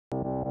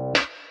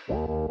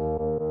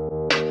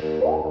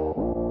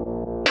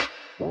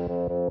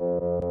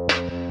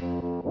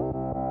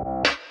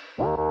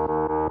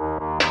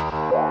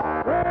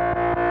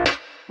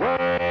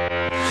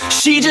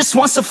She just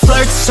wants to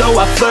flirt, so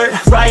I flirt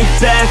right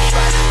back.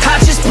 I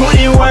just put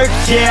in work,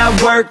 yeah,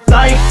 I work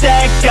like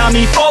that. Got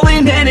me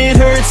falling and it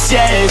hurts,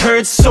 yeah, it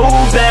hurts so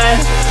bad.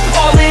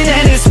 All in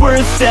and it's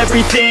worth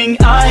everything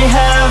I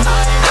have.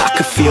 I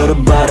could feel the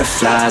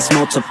butterflies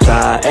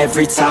multiply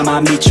every time I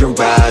meet your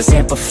eyes.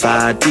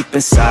 Amplify deep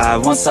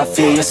inside once I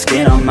feel your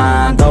skin on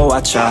mine. Though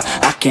I try,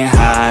 I can't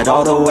hide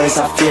all the ways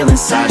I feel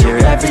inside.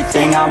 You're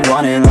everything I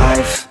want in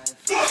life.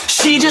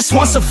 She just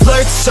wants to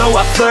flirt, so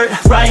I flirt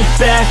right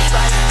back.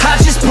 I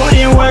just put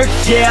in work,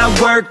 yeah,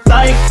 I work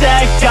like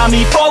that. Got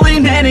me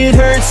falling and it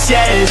hurts,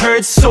 yeah, it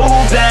hurts so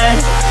bad.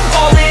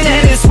 All in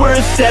and it's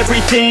worth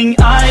everything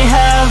I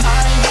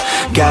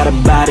have. Got a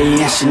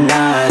body and she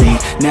naughty,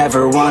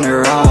 never want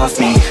her off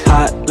me.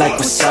 Hot like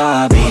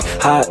wasabi,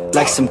 hot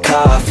like some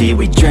coffee.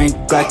 We drink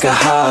like a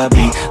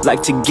hobby,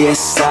 like to get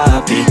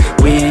sloppy.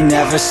 We ain't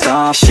never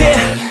stopping.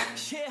 Yeah.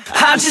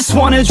 I just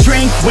wanna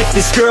drink with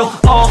this girl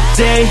all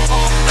day.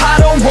 I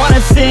don't wanna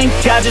think,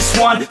 I just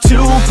want to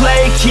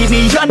play. Keep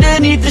me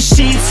underneath the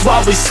sheets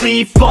while we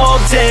sleep all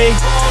day.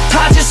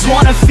 I just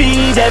wanna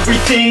feed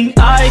everything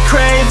I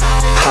crave.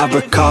 I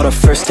recall the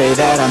first day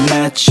that I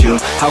met you.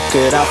 How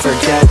could I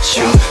forget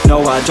you?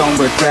 No, I don't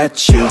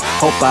regret you.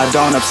 Hope I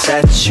don't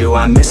upset you.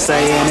 I miss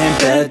laying in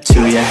bed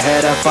too. Your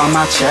head up on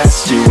my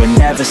chest, you were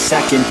never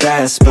second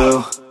best,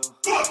 boo.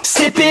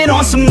 Sipping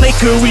on some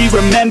liquor, we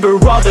remember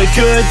all the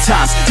good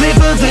times. Live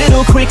a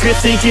little quicker,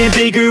 thinking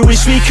bigger,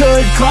 wish we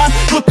could climb.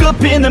 Look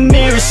up in the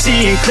mirror,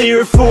 seeing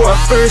clearer for our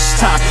first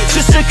time.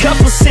 Just a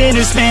couple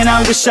sinners, man,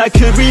 I wish I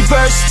could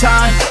reverse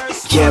time.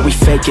 Yeah, we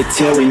fake it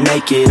till we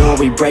make it, or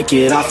we break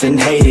it off and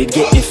hate it.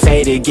 Getting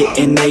faded,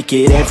 getting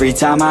naked, every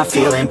time I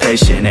feel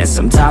impatient. And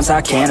sometimes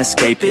I can't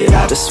escape it,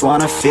 I just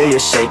wanna feel you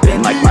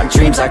shaping. Like my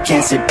dreams, I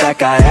can't sit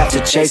back, I have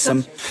to chase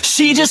them.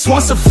 She just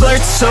wants to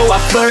flirt, so I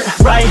flirt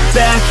right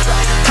back.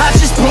 I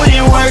just put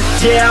in work,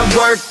 yeah, I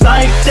work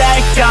like that.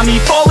 Got me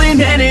falling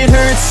and it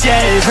hurts,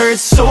 yeah, it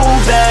hurts so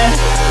bad.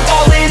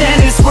 All in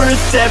and it's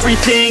worth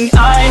everything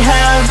I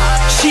have.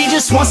 She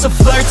just wants to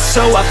flirt,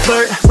 so I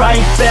flirt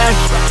right back.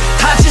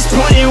 I just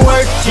put in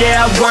work,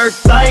 yeah, I work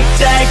like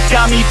that.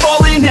 Got me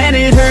falling and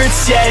it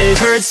hurts, yeah, it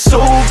hurts so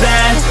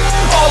bad.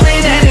 All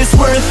in and it's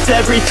worth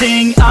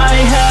everything I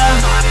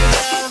have.